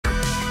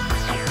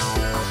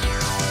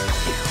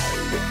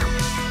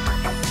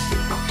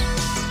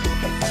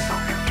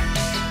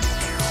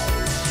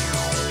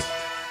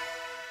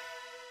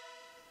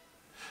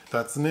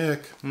That's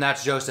Nick. And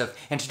that's Joseph.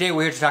 And today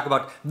we're here to talk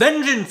about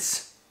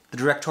Vengeance! The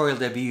directorial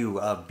debut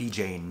of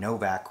BJ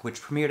Novak, which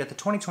premiered at the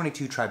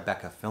 2022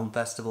 Tribeca Film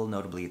Festival.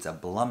 Notably, it's a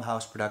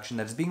Blumhouse production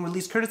that is being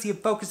released courtesy of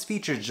Focus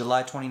Features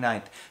July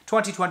 29th,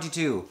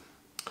 2022.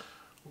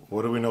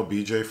 What do we know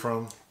BJ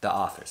from? The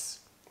Office.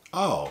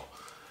 Oh.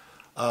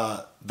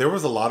 There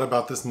was a lot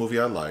about this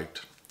movie I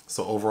liked.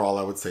 So overall,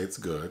 I would say it's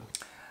good.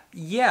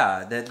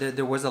 Yeah,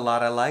 there was a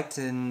lot I liked,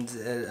 and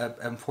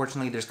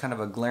unfortunately, there's kind of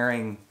a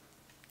glaring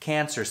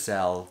cancer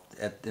cell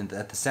at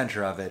the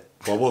center of it.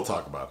 Well, we'll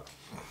talk about it.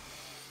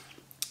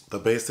 The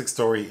basic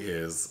story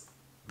is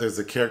there's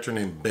a character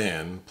named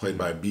Ben, played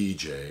by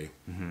BJ.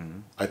 Mm-hmm.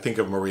 I think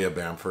of Maria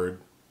Bamford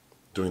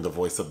doing the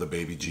voice of the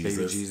baby Jesus.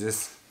 Baby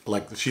Jesus.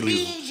 Like she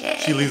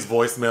leaves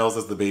voicemails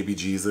as the baby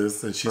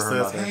Jesus, and she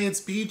says, "Hey,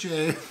 it's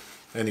BJ."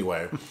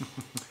 Anyway,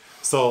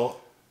 so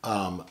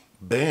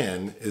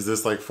Ben is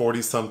this like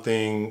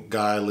 40-something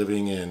guy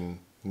living in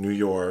New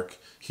York.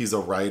 He's a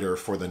writer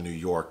for The New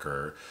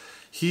Yorker.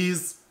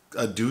 He's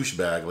a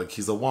douchebag. Like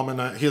he's a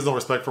woman. He has no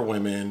respect for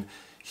women.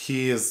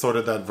 He is sort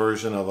of that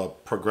version of a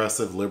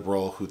progressive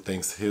liberal who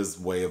thinks his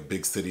way of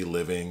big city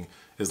living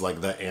is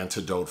like the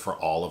antidote for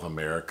all of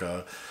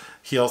America.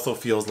 He also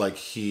feels like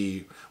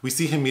we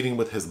see him meeting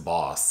with his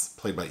boss,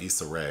 played by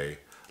Issa Rae,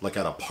 like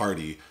at a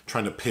party,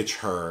 trying to pitch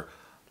her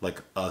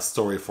like a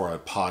story for a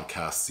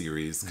podcast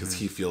series because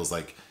he feels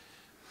like,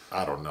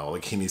 I don't know,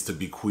 like he needs to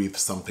bequeath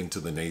something to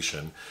the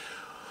nation.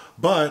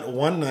 But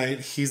one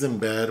night he's in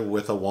bed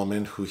with a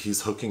woman who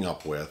he's hooking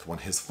up with when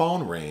his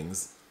phone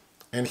rings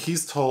and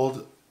he's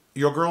told,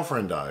 "Your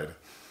girlfriend died."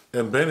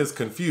 And Ben is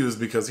confused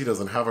because he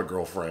doesn't have a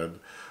girlfriend.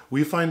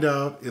 We find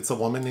out it's a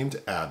woman named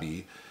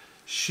Abby.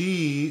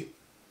 She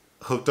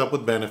hooked up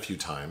with Ben a few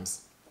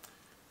times.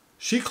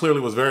 She clearly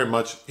was very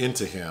much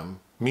into him.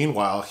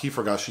 Meanwhile, he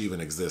forgot she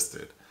even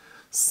existed.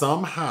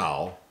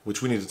 Somehow,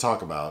 which we need to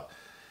talk about,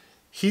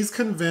 he's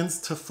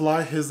convinced to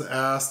fly his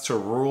ass to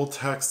rural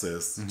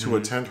Texas to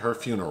attend her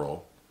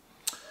funeral.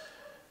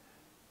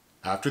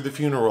 After the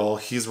funeral,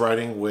 he's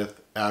riding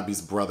with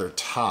Abby's brother,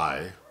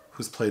 Ty,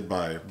 who's played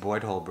by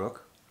Boyd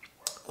Holbrook,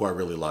 who I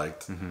really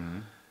liked.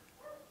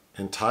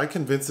 And Ty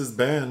convinces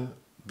Ben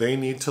they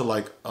need to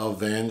like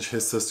avenge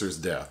his sister's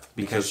death.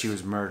 because she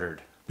was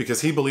murdered.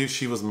 Because he believes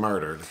she was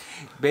murdered.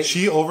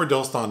 She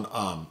overdosed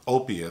on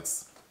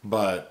opiates,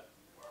 but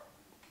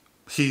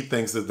he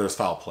thinks that there's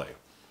foul play.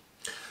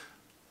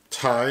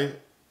 Ty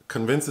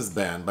convinces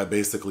Ben by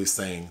basically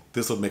saying,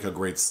 this would make a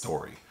great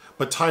story.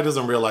 But Ty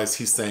doesn't realize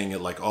he's saying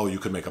it like, oh, you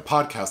could make a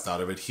podcast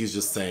out of it. He's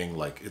just saying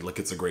like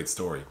it's a great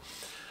story.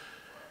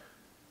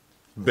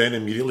 Ben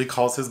immediately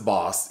calls his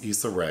boss,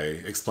 Issa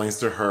Rae, explains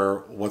to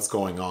her what's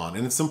going on.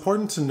 And it's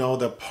important to know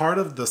that part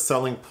of the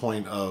selling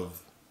point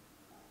of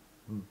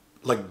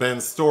like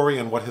Ben's story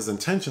and what his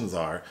intentions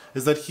are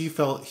is that he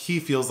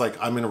feels like,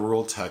 I'm in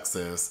rural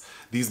Texas.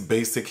 These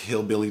basic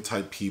hillbilly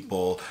type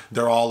people,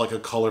 they're all like a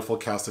colorful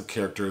cast of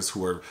characters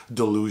who are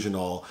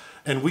delusional.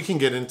 And we can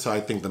get into, I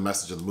think, the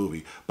message of the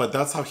movie, but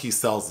that's how he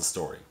sells the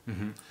story.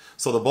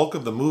 So the bulk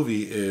of the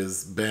movie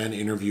is Ben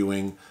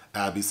interviewing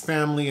Abby's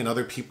family and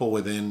other people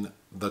within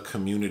the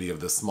community of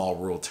this small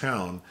rural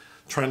town,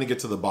 trying to get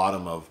to the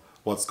bottom of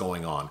what's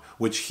going on,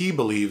 which he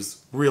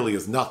believes really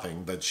is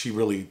nothing, that she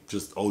really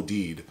just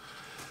OD'd.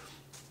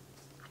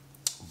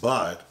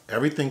 But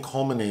everything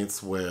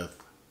culminates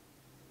with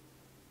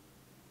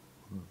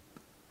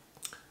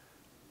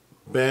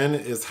Ben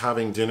is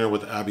having dinner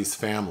with Abby's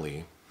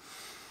family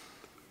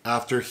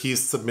after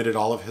he's submitted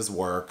all of his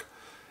work.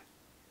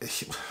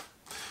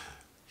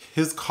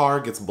 His car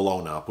gets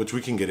blown up, which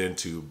we can get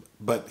into,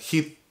 but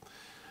he,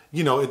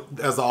 you know,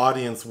 as the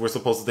audience, we're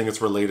supposed to think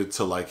it's related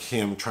to like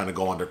him trying to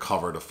go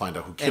undercover to find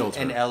out who killed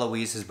her. And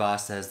Eloise, his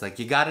boss, says like,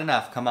 you got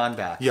enough, come on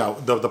back. Yeah,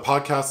 the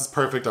podcast is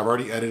perfect. I've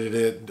already edited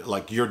it.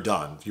 Like, you're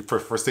done.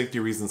 For safety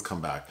reasons,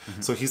 come back.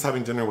 So he's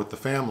having dinner with the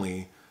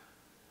family,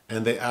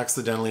 and they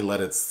accidentally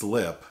let it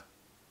slip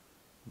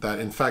that,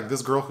 in fact,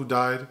 this girl who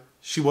died,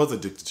 she was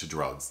addicted to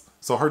drugs.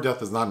 So her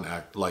death is not an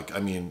act, like,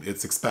 I mean,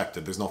 it's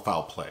expected. There's no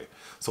foul play.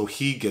 So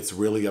he gets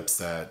really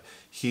upset.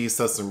 He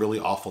says some really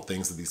awful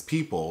things to these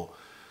people,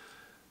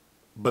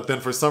 but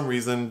then for some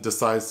reason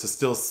decides to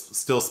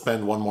still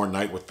spend one more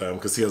night with them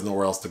because he has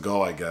nowhere else to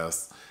go, I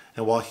guess.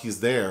 And while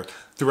he's there,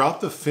 throughout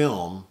the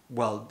film...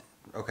 Well,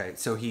 okay,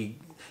 so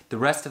the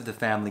rest of the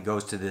family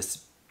goes to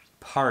this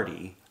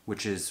party,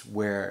 which is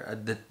where,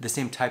 the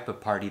same type of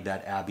party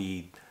that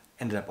Abby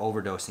ended up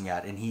overdosing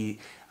at, and he,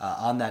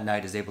 on that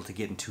night, is able to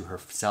get into her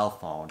cell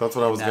phone. That's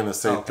what I was going to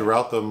say. Okay.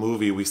 Throughout the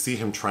movie, we see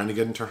him trying to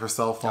get into her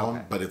cell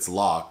phone, but it's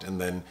locked, and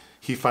then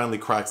he finally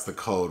cracks the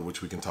code,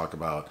 which we can talk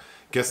about,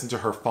 gets into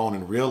her phone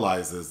and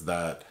realizes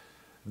that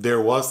there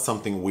was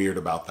something weird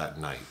about that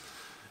night.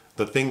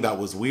 The thing that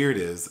was weird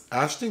is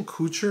Ashton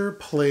Kutcher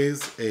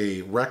plays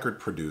a record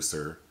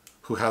producer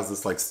who has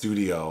this like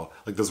studio,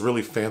 like this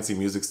really fancy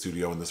music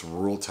studio in this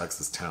rural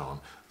Texas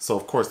town. So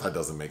of course that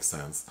doesn't make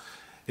sense.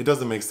 It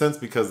doesn't make sense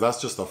because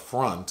that's just a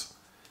front.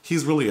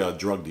 He's really a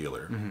drug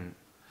dealer.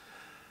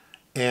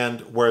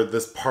 And where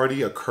this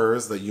party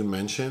occurs that you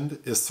mentioned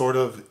is sort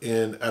of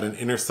at an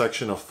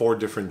intersection of 4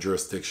 different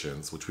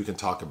jurisdictions, which we can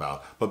talk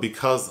about. But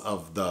because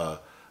of the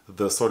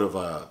sort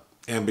of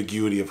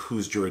ambiguity of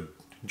whose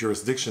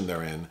jurisdiction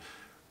they're in,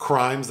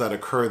 crimes that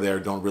occur there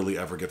don't really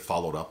ever get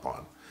followed up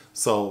on.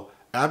 So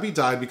Abby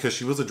died because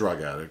she was a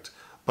drug addict,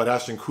 but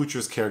Ashton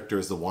Kutcher's character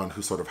is the one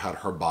who sort of had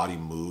her body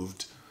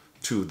moved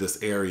to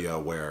this area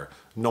where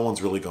no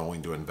one's really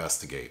going to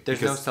investigate.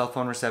 There's no cell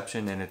phone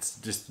reception, and it's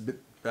just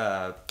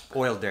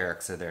oil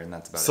derricks are there, and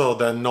that's about it. So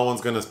then no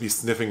one's going to be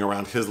sniffing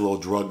around his little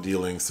drug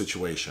dealing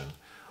situation.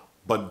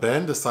 But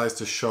Ben decides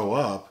to show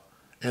up,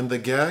 and the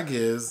gag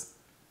is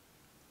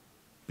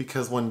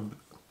because when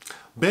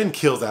Ben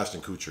kills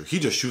Ashton Kutcher, he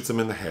just shoots him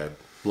in the head.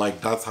 Like,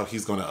 that's how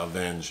he's going to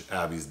avenge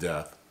Abby's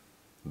death.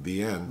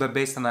 The end. But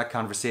based on that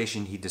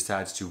conversation, he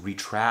decides to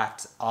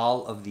retract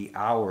all of the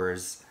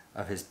hours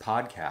of his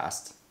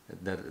podcast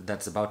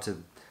that's about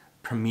to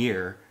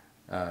premiere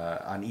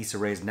on Issa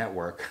Rae's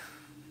network.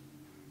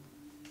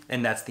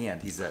 And that's the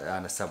end. He's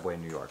on a subway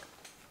in New York.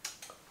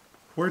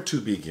 Where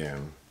to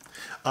begin?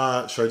 Should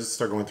I just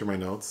start going through my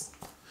notes?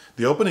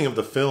 The opening of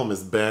the film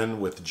is Ben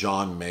with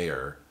John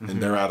Mayer,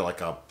 and they're at like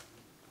a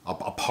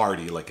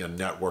party, like a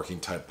networking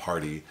type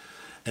party,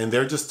 and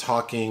they're just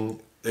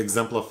talking,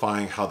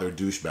 exemplifying how they're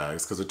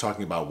douchebags, because they're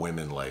talking about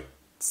women like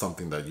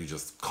something that you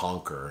just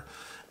conquer.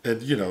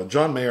 And, you know,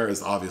 John Mayer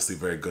is obviously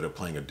very good at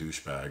playing a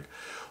douchebag.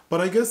 But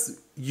I guess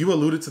you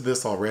alluded to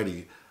this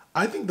already.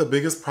 I think the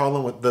biggest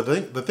problem with the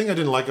thing I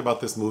didn't like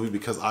about this movie,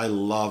 because I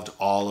loved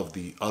all of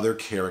the other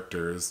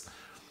characters,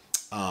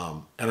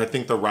 and I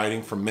think the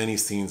writing for many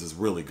scenes is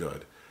really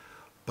good.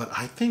 But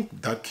I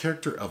think that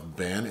character of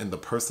Ben and the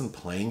person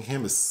playing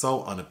him is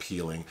so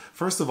unappealing.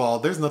 First of all,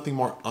 there's nothing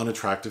more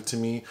unattractive to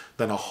me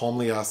than a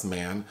homely ass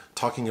man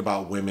talking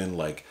about women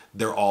like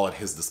they're all at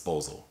his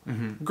disposal.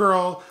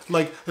 Girl,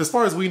 like, as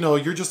far as we know,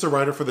 you're just a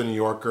writer for the New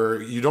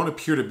Yorker. You don't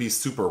appear to be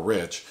super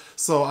rich.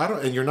 So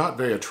and you're not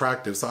very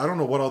attractive. So I don't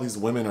know what all these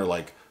women are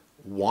like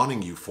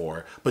wanting you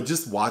for. But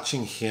just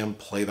watching him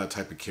play that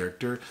type of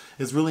character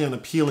is really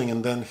unappealing.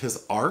 And then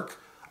his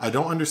arc, I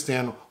don't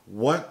understand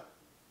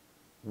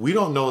we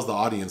don't know as the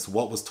audience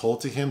what was told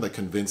to him that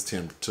convinced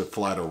him to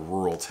fly to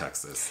rural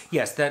Texas.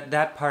 Yes,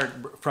 that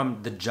part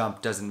from the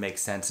jump doesn't make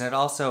sense. And it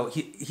also,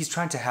 he's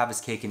trying to have his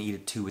cake and eat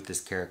it too with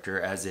this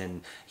character, as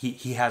in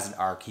he has an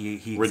arc.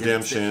 He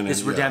redemption.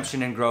 This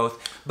redemption and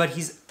growth. But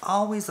he's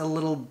always a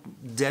little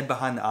dead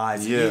behind the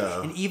eyes.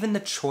 Yeah. And even the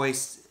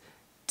choice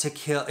to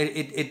kill,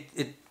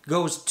 it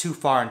goes too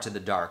far into the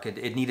dark.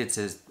 It needed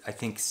to, I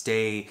think,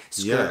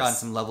 skirt on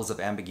some levels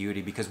of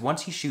ambiguity, because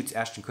once he shoots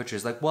Ashton Kutcher,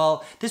 it's like,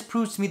 well, this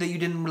proves to me that you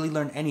didn't really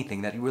learn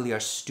anything, that you really are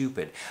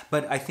stupid.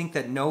 But I think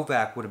that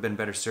Novak would have been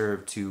better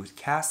served to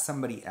cast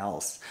somebody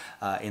else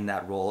in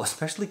that role,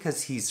 especially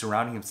because he's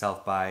surrounding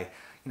himself by,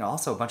 you know,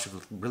 also a bunch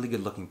of really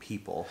good-looking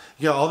people.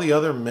 Yeah, all the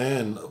other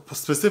men,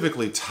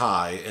 specifically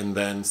Ty, and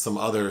then some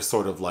other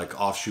sort of like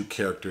offshoot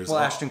characters. Well,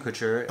 Ashton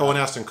Kutcher. Oh, and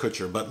Ashton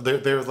Kutcher, but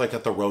they're like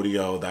at the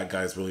rodeo. That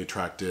guy's really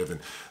attractive,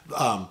 and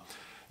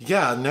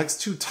yeah,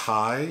 next to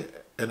Ty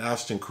and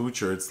Ashton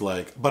Kutcher, it's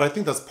like. But I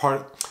think that's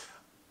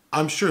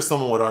I'm sure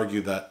someone would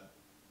argue that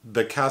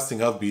the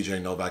casting of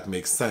BJ Novak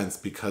makes sense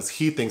because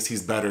he thinks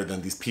he's better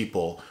than these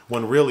people,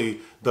 when really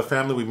the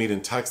family we meet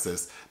in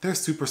Texas, they're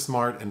super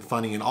smart and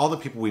funny, and all the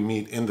people we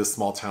meet in this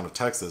small town of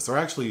Texas are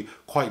actually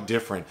quite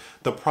different.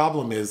 The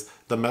problem is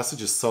the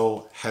message is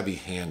so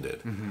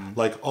heavy-handed.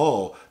 Like,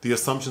 oh, the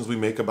assumptions we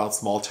make about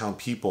small town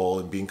people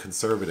and being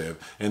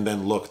conservative, and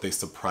then look, they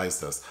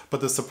surprised us. But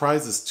the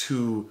surprise is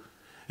too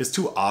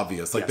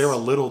obvious. Like, they're a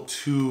little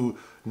too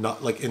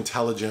not like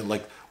intelligent.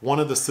 Like, one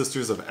of the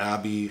sisters of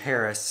Abby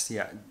Harris,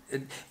 yeah.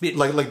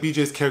 Like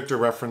BJ's character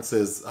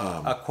references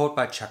a quote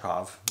by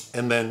Chekhov.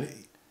 And then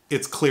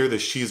it's clear that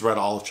she's read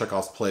all of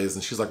Chekhov's plays,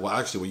 and she's like, well,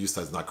 actually, what you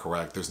said is not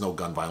correct. There's no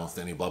gun violence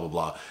in any, blah, blah,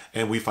 blah.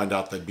 And we find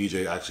out that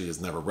BJ actually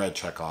has never read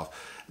Chekhov.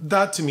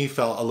 That, to me,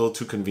 felt a little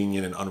too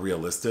convenient and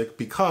unrealistic,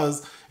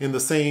 because in the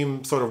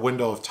same sort of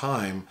window of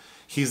time,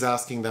 he's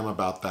asking them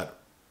about that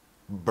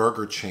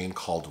burger chain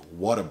called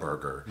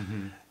Whataburger.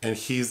 And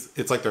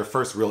it's like their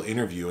first real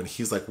interview, and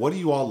he's like, what do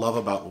you all love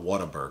about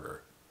Whataburger?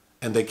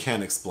 And they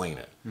can't explain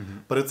it.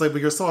 But it's like,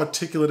 but you're so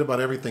articulate about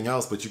everything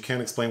else, but you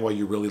can't explain why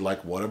you really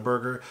like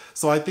Whataburger.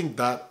 So I think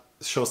that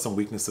shows some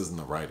weaknesses in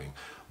the writing.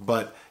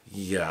 But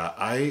yeah,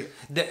 I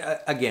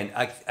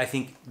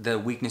think the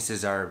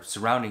weaknesses are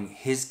surrounding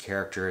his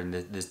character and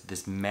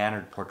this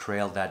mannered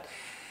portrayal that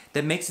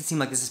makes it seem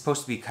like this is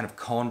supposed to be kind of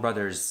Coen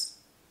Brothers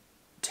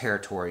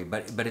territory,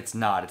 but it's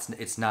not.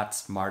 It's not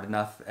smart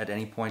enough at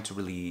any point to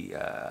really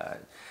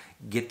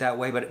get that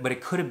way. But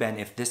it could have been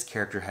if this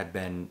character had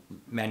been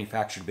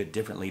manufactured a bit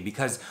differently,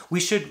 because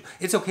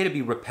it's okay to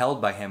be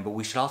repelled by him, but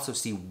we should also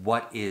see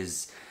what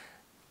is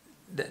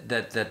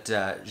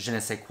that je ne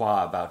sais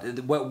quoi about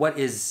what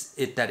is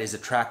it that is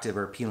attractive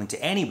or appealing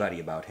to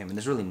anybody about him, and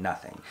there's really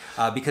nothing.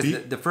 Because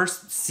the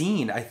first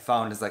scene I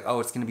found is like,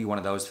 oh, it's going to be one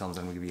of those films,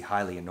 I'm going to be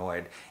highly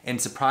annoyed,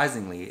 and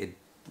surprisingly, it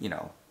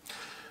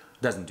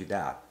doesn't do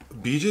that.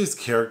 BJ's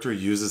character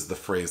uses the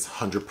phrase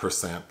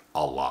 100%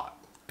 a lot.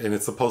 And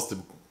it's supposed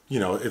to,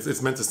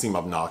 it's meant to seem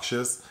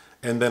obnoxious.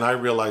 And then I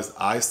realized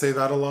I say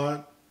that a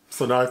lot.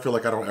 So now I feel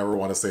like I don't ever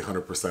want to say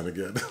 100%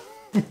 again.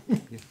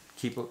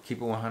 Keep it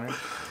 100?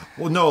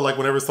 Well, no, like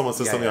whenever someone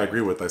says something I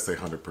agree with, I say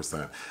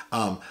 100%.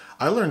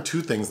 I learned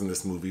two things in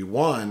this movie.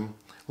 One,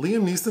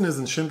 Liam Neeson is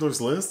in Schindler's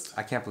List.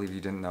 I can't believe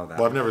you didn't know that.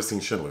 Well, I've never seen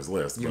Schindler's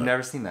List. You've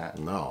never seen that?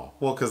 No.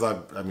 Well, because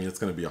I mean, it's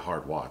going to be a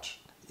hard watch.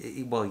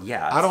 Well,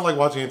 yeah. I don't like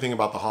watching anything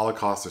about the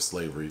Holocaust or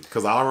slavery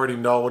because I already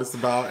know what it's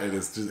about, and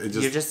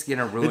you're just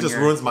gonna ruin. It just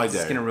ruins my day.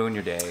 It's gonna ruin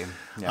your day.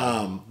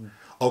 Yeah.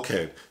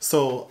 Okay,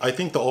 so I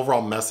think the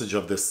overall message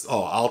of this.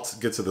 Oh, I'll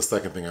get to the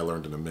second thing I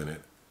learned in a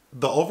minute.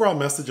 The overall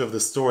message of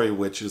this story,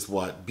 which is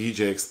what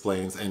BJ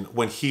explains, and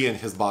when he and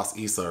his boss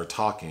Issa are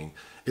talking,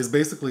 is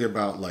basically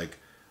about like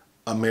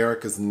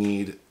America's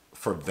need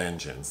for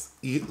vengeance.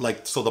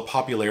 So the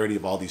popularity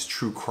of all these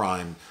true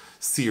crime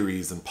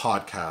series and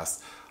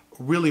podcasts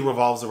really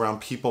revolves around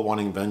people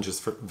wanting vengeance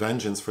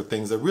for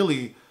things that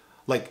really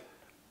like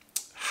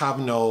have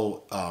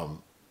no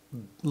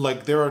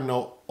there are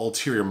no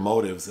ulterior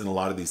motives in a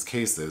lot of these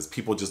cases.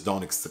 People just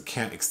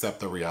can't accept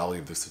the reality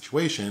of the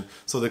situation,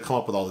 so they come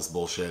up with all this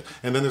bullshit.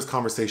 And then there's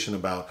conversation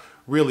about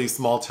really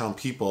small town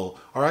people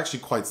are actually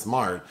quite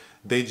smart.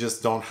 They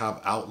just don't have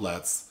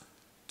outlets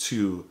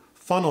to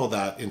funnel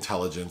that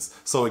intelligence,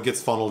 so it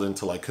gets funneled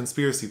into like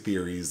conspiracy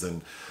theories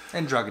and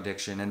drug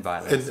addiction and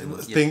violence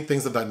and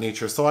things of that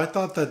nature. So I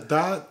thought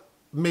that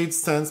made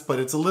sense, but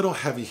it's a little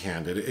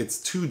heavy-handed. It's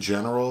too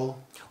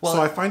general. Well,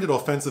 so I find it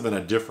offensive in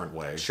a different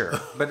way. Sure,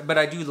 but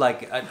I do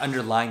like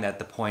underlying that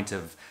the point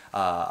of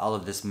all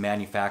of this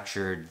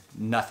manufactured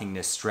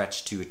nothingness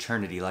stretched to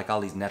eternity, like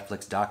all these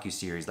Netflix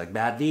docuseries, like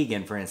Bad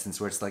Vegan, for instance,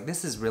 where it's like,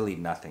 this is really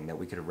nothing that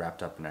we could have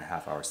wrapped up in a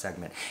half-hour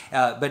segment.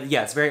 But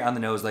yeah, it's very on the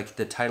nose. Like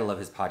the title of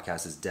his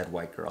podcast is Dead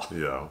White Girl.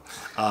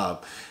 Yeah.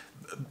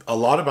 A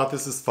lot about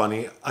this is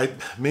funny.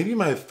 Maybe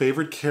my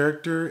favorite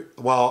character.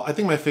 Well, I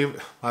think my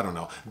favorite. I don't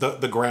know.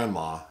 The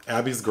grandma,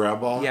 Abby's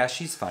grandma. Yeah,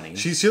 she's funny.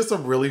 She's just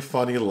some really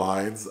funny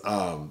lines.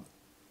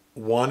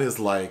 One is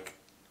like,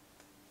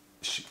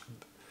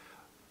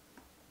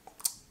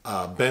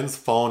 Ben's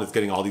phone is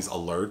getting all these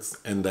alerts,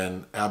 and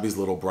then Abby's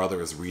little brother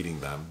is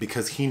reading them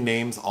because he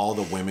names all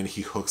the women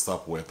he hooks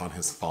up with on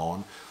his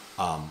phone,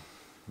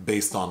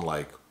 based on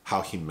like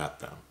how he met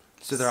them.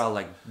 So they're all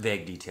like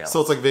vague details.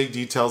 So it's like vague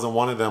details, and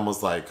one of them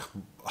was like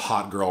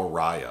hot girl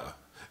Raya.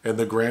 And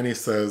the granny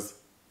says,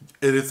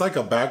 and it's like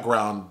a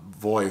background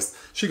voice.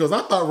 She goes,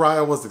 I thought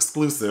Raya was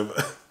exclusive.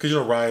 Because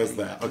Raya is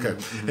that. Okay.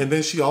 Mm-hmm. And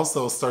then she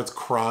also starts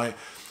crying.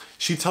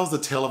 She tells the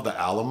tale of the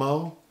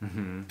Alamo.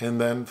 Mm-hmm.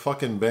 And then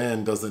fucking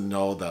Ben doesn't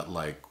know that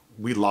like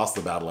we lost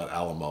the battle at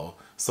Alamo.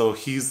 So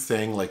he's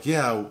saying like,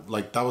 yeah,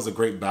 like that was a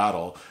great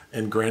battle.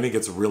 And Granny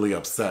gets really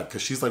upset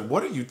because she's like,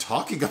 what are you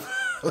talking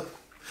about?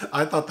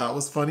 I thought that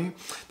was funny.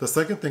 The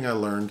second thing I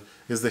learned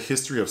is the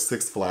history of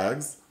Six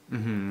Flags.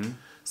 Mm-hmm.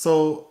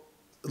 So,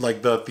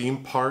 like the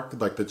theme park,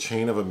 like the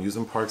chain of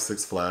amusement parks,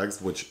 Six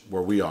Flags,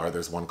 where we are,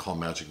 there's one called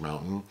Magic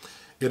Mountain.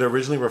 It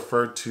originally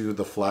referred to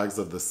the flags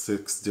of the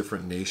 6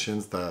 different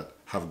nations that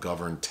have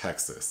governed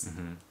Texas.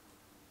 Mm-hmm.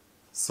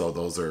 So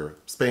those are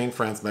Spain,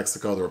 France,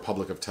 Mexico, the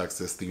Republic of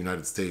Texas, the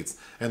United States,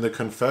 and the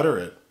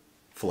Confederate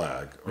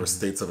flag, or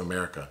States of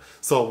America.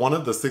 So one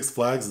of the 6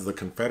 flags is the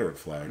Confederate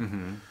flag.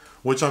 Mm-hmm.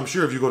 Which I'm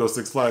sure if you go to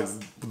Six Flags,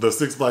 the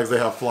Six Flags they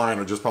have flying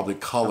are just probably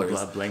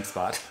colors. A blank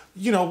spot.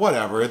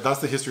 Whatever.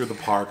 That's the history of the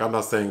park. I'm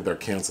not saying they're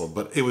canceled,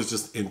 but it was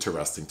just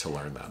interesting to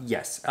learn that.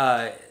 Yes.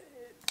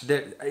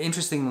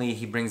 Interestingly,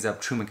 he brings up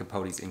Truman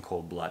Capote's In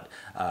Cold Blood,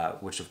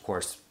 which, of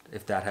course,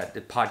 if the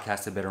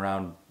podcast had been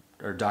around,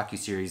 or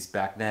docuseries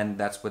back then,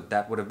 that's what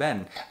that would have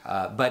been.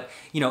 But,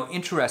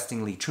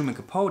 interestingly, Truman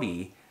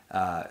Capote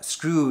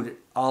screwed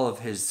all of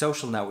his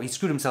social network. He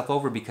screwed himself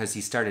over because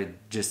he started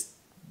just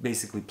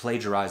basically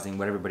plagiarizing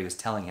what everybody was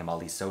telling him, all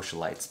these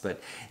socialites,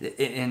 but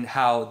in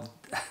how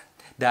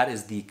that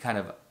is the kind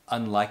of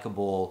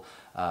unlikable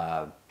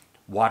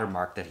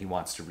watermark that he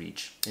wants to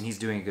reach, and he's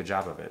doing a good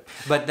job of it.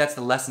 But that's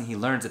the lesson he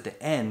learns at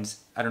the end.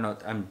 I don't know.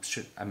 I'm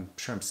sure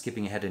I'm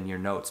skipping ahead in your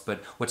notes,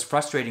 but what's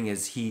frustrating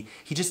is he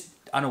just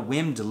on a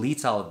whim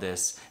deletes all of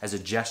this as a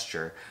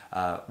gesture,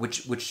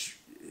 which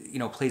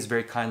plays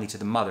very kindly to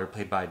the mother,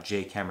 played by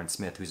J. Cameron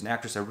Smith, who's an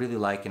actress I really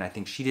like, and I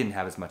think she didn't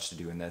have as much to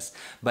do in this,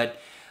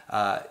 but.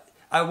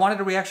 I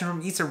wanted a reaction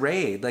from Issa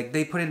Rae. Like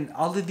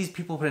all of these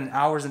people put in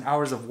hours and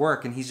hours of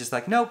work, and he's just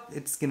like, nope,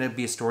 it's gonna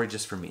be a story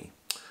just for me.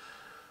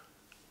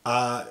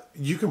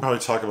 You can probably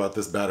talk about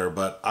this better,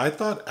 but I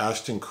thought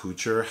Ashton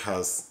Kutcher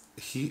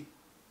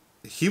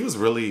he was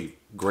really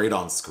great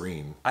on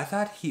screen. I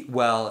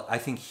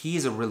think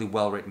he's a really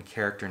well-written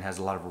character and has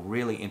a lot of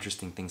really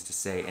interesting things to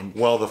say. And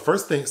the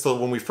first thing, so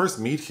when we first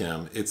meet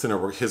him, it's in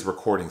his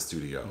recording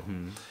studio,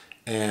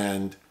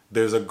 and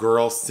there's a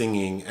girl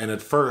singing, and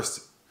at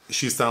first.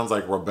 She sounds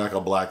like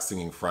Rebecca Black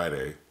singing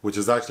Friday, which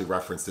is actually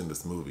referenced in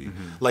this movie.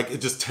 Mm-hmm. Like,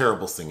 it's just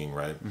terrible singing,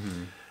 right?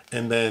 Mm-hmm.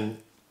 And then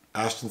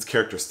Ashton's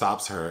character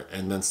stops her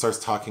and then starts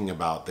talking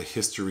about the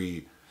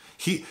history.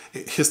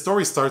 his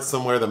story starts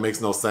somewhere that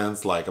makes no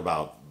sense, like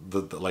about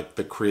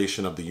the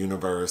creation of the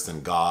universe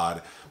and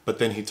God, but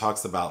then he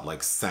talks about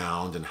like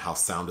sound and how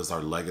sound is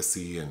our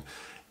legacy, and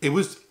it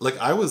was like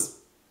I was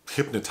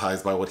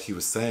hypnotized by what he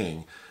was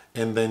saying.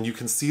 And then you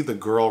can see the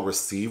girl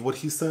receive what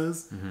he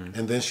says,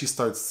 and then she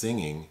starts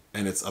singing,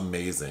 and it's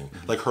amazing.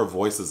 Like, her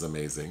voice is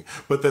amazing.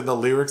 But then the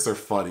lyrics are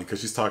funny,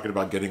 because she's talking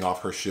about getting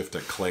off her shift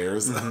at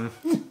Claire's.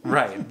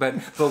 Right, but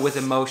with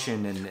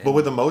emotion and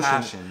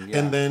passion. Yeah.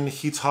 And then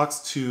he talks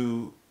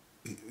to,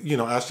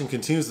 Ashton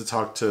continues to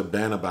talk to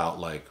Ben about,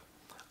 like,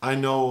 I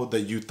know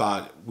that you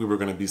thought we were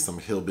going to be some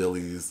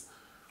hillbillies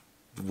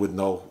with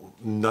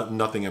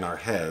nothing in our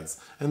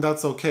heads, and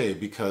that's okay,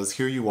 because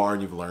here you are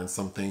and you've learned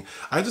something.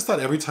 I just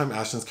thought every time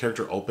Ashton's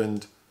character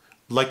opened,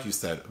 like you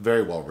said,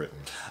 very well written.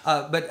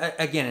 But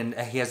again,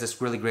 and he has this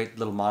really great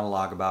little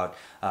monologue about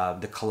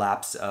the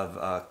collapse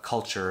of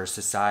culture,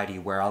 society,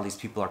 where all these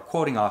people are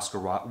quoting Oscar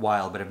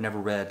Wilde but have never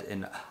read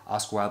an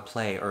Oscar Wilde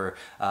play, or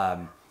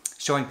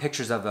showing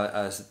pictures of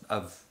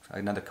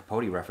another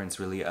Capote reference,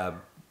 really,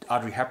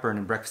 Audrey Hepburn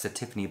in Breakfast at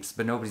Tiffany's,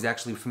 but nobody's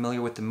actually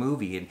familiar with the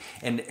movie,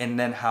 and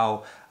then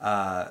how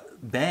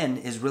Ben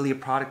is really a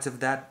product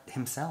of that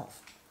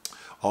himself.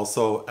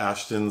 Also,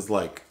 Ashton's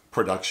like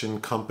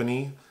production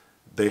company,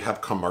 they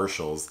have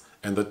commercials,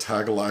 and the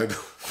tagline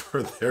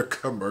for their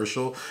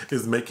commercial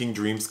is "Making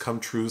Dreams Come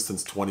True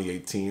Since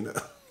 2018."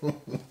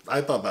 I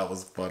thought that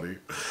was funny.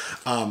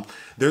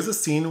 There's a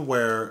scene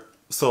where,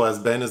 so as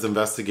Ben is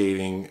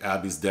investigating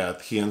Abby's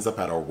death, he ends up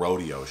at a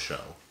rodeo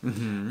show.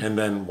 And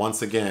then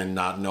once again,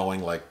 not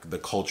knowing like the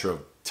culture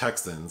of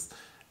Texans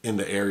in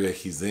the area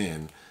he's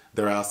in,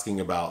 they're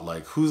asking about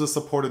like, who's a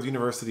supporter of the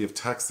University of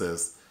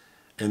Texas?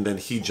 And then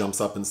he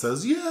jumps up and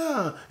says,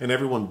 yeah. And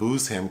everyone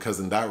boos him, because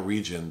in that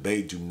region,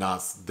 they do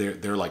not,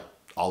 they're like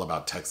all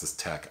about Texas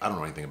Tech. I don't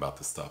know anything about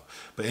this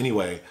stuff. But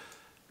anyway,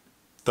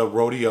 the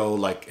rodeo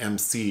like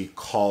MC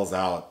calls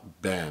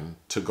out Ben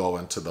to go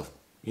into the,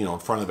 in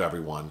front of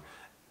everyone.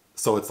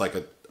 So it's like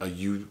a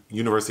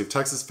University of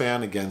Texas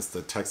fan against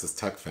the Texas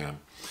Tech fan.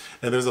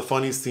 And there's a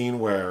funny scene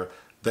where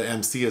the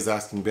MC is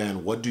asking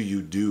Ben, what do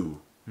you do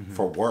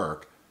for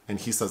work? And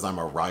he says, I'm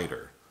a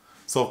writer.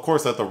 So of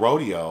course at the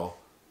rodeo,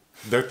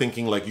 they're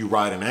thinking like you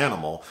ride an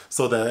animal.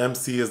 So the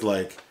MC is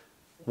like,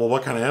 well,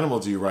 what kind of animal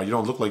do you ride? You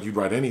don't look like you'd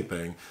ride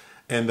anything.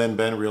 And then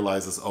Ben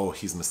realizes, oh,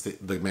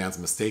 the man's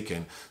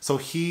mistaken. So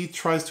he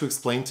tries to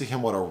explain to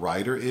him what a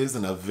writer is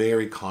in a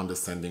very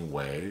condescending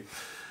way.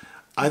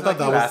 I thought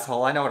that was,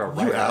 asshole. I know what a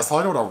writer is. You asshole.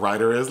 I know what a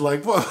writer is.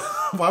 Like,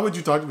 why would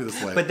you talk to me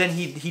this way? But then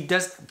he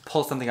does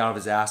pull something out of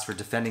his ass for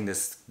defending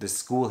this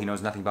school he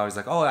knows nothing about. He's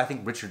like, oh, I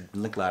think Richard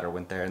Linklater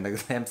went there. And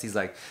the MC's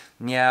like,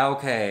 yeah,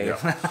 okay.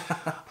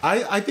 Yeah.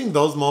 I think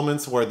those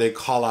moments where they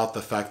call out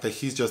the fact that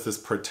he's just this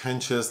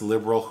pretentious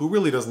liberal who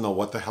really doesn't know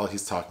what the hell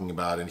he's talking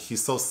about. And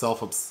he's so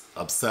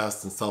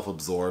self-obsessed and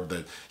self-absorbed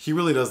that he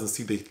really doesn't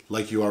see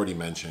like you already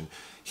mentioned,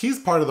 he's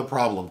part of the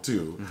problem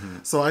too.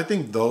 So I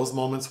think those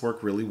moments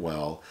work really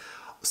well.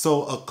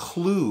 So a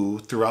clue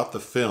throughout the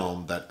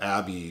film that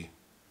Abby,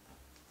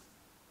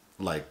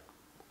 like,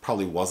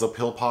 probably was a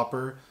pill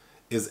popper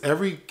is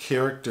every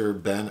character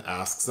Ben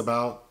asks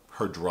about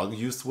her drug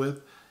use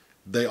with,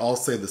 they all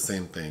say the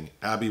same thing.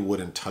 Abby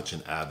wouldn't touch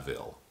an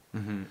Advil.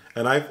 And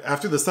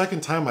after the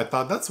second time, I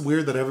thought, that's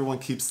weird that everyone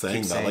keeps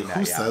saying that. Like,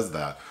 who says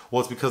that?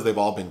 Well, it's because they've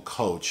all been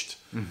coached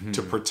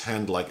to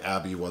pretend like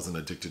Abby wasn't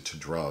addicted to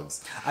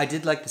drugs. I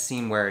did like the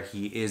scene where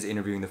he is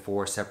interviewing the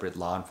 4 separate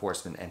law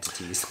enforcement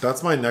entities.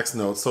 That's my next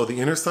note. So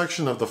the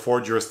intersection of the 4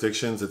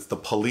 jurisdictions, it's the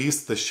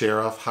police, the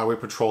sheriff, highway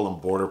patrol,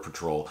 and border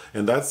patrol.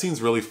 And that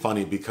scene's really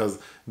funny because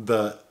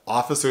the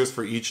officers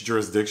for each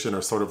jurisdiction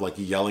are sort of like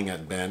yelling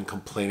at Ben,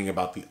 complaining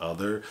about the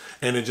other.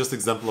 And it just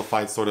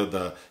exemplified sort of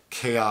the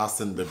chaos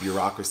and the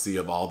bureaucracy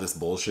of all this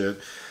bullshit.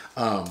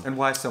 And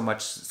why so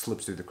much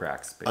slips through the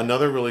cracks. Basically.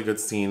 Another really good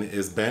scene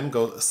is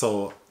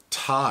so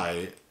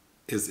Ty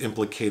is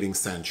implicating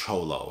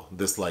Sancholo,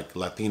 this like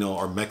Latino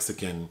or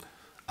Mexican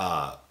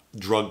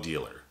drug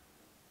dealer,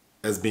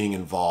 as being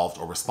involved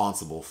or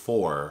responsible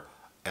for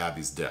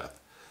Abby's death.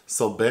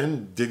 So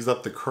Ben digs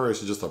up the courage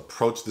to just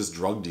approach this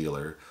drug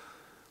dealer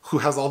who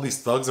has all these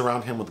thugs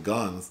around him with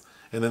guns,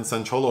 and then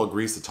Sancholo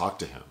agrees to talk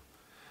to him.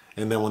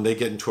 And then when they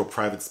get into a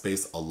private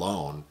space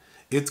alone,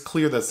 it's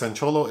clear that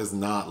Sancholo is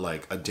not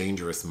like a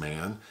dangerous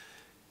man.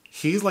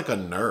 He's like a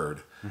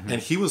nerd.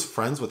 And he was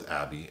friends with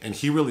Abby, and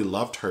he really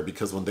loved her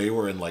because when they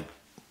were in like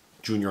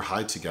junior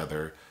high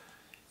together,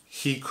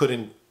 he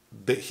couldn't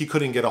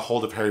get a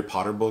hold of Harry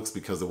Potter books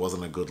because it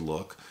wasn't a good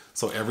look.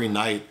 So every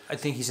night, I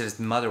think he said his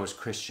mother was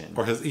Christian.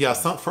 Or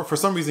for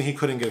some reason he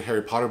couldn't get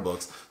Harry Potter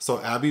books.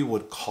 So Abby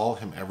would call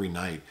him every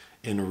night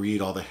and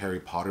read all the Harry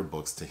Potter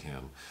books to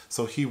him.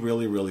 So he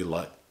really, really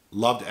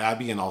loved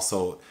Abby, and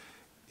also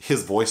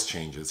his voice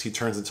changes. He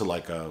turns into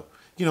like a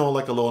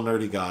little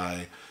nerdy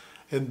guy.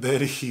 And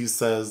then he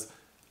says,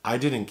 I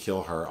didn't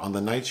kill her. On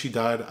the night she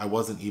died, I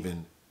wasn't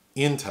even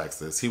in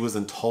Texas. He was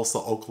in Tulsa,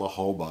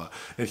 Oklahoma.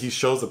 And he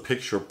shows a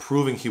picture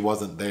proving he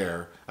wasn't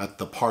there at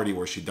the party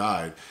where she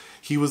died.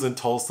 He was in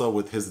Tulsa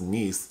with his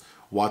niece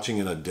watching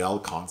an Adele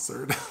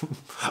concert.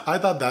 I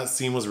thought that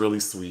scene was really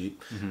sweet.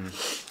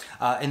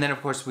 And then,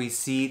 of course, we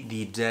see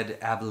the dead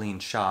Abilene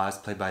Shaw,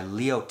 played by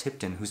Leo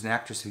Tipton, who's an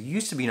actress who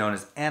used to be known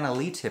as Anna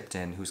Lee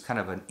Tipton, who's kind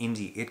of an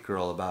indie it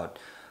girl about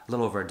a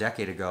little over a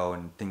decade ago,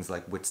 and things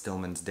like Whit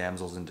Stillman's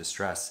Damsels in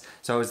Distress.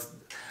 So I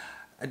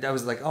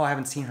was like, oh, I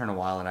haven't seen her in a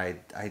while, and I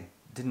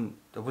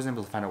wasn't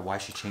able to find out why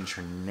she changed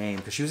her name,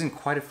 because she was in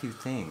quite a few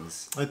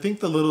things. I think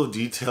the little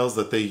details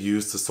that they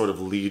used to sort of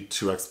lead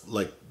to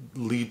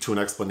an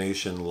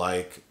explanation,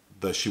 like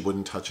the she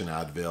wouldn't touch an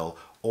Advil,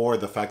 or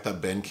the fact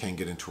that Ben can't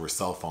get into her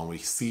cell phone. We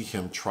see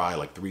him try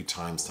like 3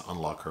 times to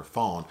unlock her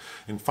phone,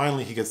 and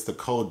finally he gets the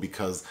code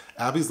because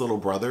Abby's little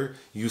brother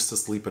used to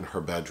sleep in her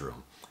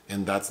bedroom,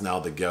 and that's now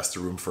the guest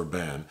room for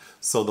Ben.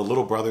 So the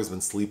little brother's been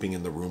sleeping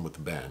in the room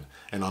with Ben,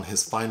 and on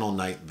his final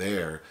night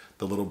there,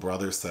 the little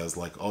brother says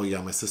like, oh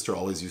yeah, my sister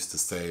always used to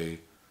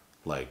say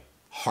like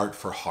heart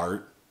for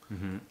heart.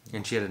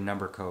 And she had a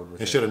number code with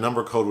it. And she had a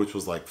number code which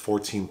was like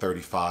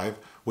 1435,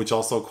 which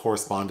also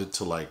corresponded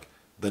to like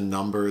the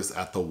numbers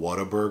at the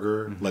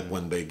Whataburger, like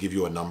when they give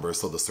you a number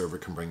so the server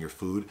can bring your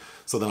food.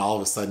 So then all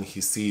of a sudden he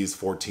sees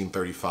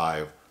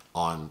 1435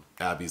 on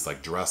Abby's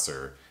like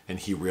dresser, and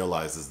he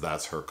realizes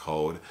that's her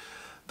code.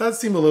 That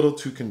seemed a little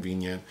too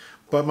convenient.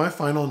 But my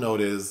final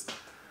note is,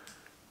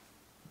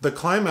 the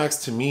climax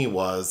to me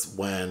was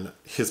when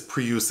his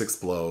Prius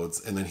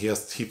explodes, and then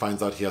he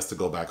finds out he has to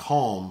go back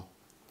home,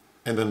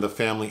 and then the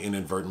family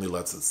inadvertently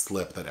lets it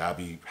slip that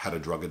Abby had a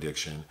drug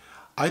addiction.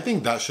 I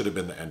think that should have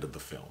been the end of the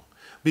film.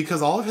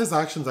 Because all of his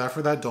actions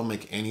after that don't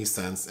make any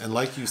sense. And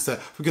like you said,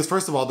 because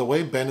first of all, the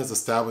way Ben is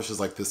established as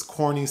like this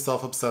corny,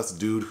 self-obsessed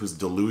dude who's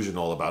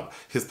delusional about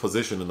his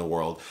position in the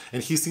world.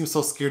 And he seems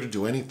so scared to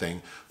do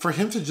anything. For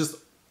him to just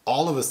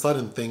all of a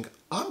sudden think,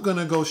 I'm going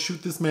to go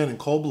shoot this man in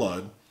cold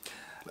blood.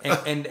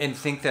 And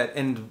think that,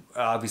 and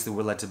obviously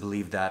we're led to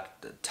believe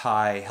that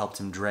Ty helped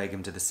him drag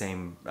him to the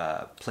same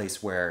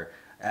place where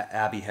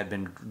Abby had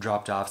been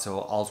dropped off, so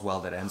all's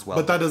well that ends well.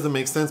 But that doesn't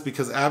make sense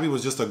because Abby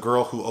was just a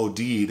girl who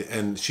OD'd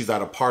and she's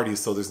at a party,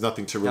 so there's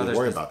nothing to really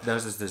worry about.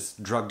 There's this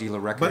drug dealer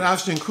record. But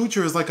Ashton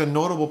Kutcher is like a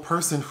notable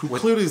person who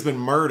clearly has been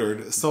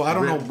murdered, so I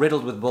don't know.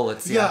 Riddled with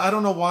bullets. Yeah, I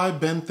don't know why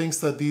Ben thinks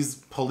that these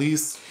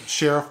police,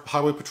 sheriff,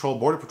 highway patrol,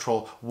 border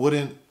patrol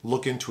wouldn't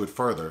look into it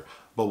further,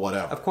 but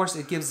whatever. Of course,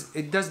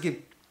 it does give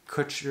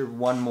Kutcher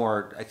one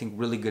more, I think,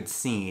 really good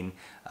scene.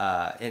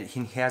 And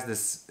he has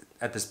this,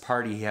 at this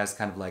party, he has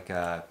kind of like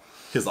a...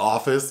 His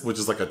office, which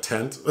is like a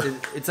tent.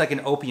 It's like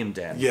an opium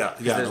den. Yeah,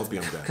 an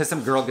opium den. Because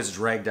some girl gets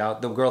dragged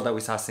out. The girl that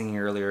we saw singing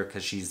earlier,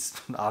 because she's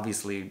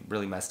obviously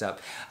really messed up.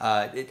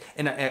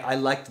 And I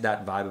liked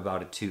that vibe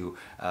about it too,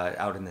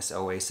 out in this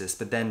oasis.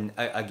 But then,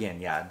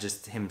 again, yeah,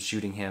 just him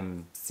shooting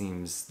him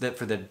seems... that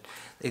for the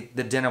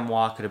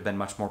denouement could have been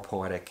much more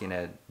poetic in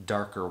a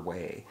darker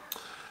way.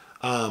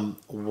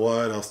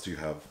 What else do you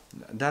have?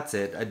 That's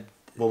it.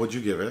 What would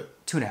you give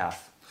it? 2.5.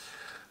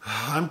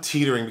 I'm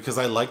teetering because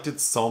I liked it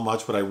so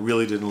much, but I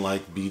really didn't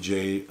like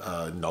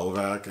BJ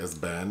Novak as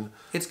Ben.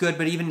 It's good,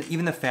 but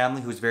even the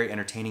family, who's very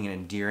entertaining and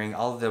endearing,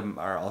 all of them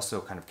are also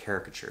kind of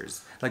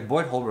caricatures. Like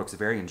Boyd Holbrook's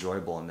very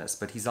enjoyable in this,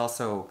 but he's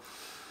also,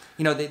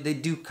 they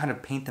do kind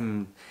of paint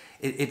them.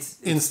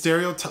 It's in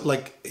stereotype,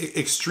 like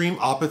extreme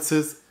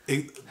opposites.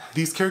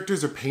 These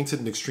characters are painted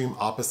in extreme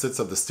opposites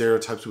of the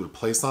stereotypes we would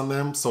place on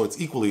them, so it's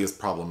equally as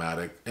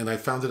problematic. And I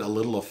found it a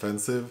little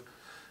offensive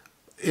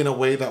in a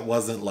way that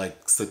wasn't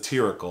like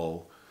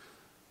satirical.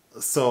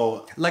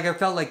 So like, I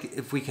felt like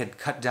if we could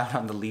cut down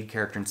on the lead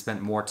character and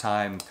spent more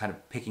time kind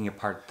of picking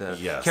apart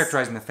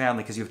characterizing the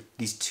family, because you have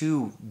these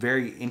two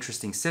very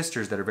interesting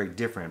sisters that are very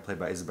different, played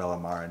by Isabella,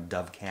 Amara, and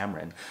Dove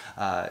Cameron.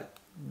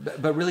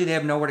 But really, they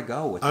have nowhere to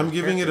go with. I'm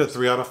giving it a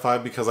 3 out of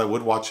 5 because I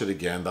would watch it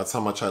again. That's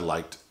how much I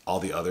liked all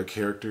the other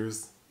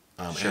characters,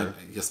 sure. And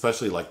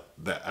especially like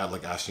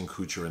Ashton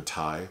Kutcher and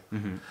Ty.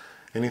 Mm-hmm.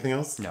 Anything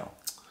else? No.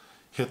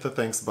 Hit the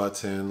thanks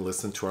button.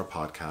 Listen to our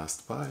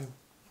podcast. Bye.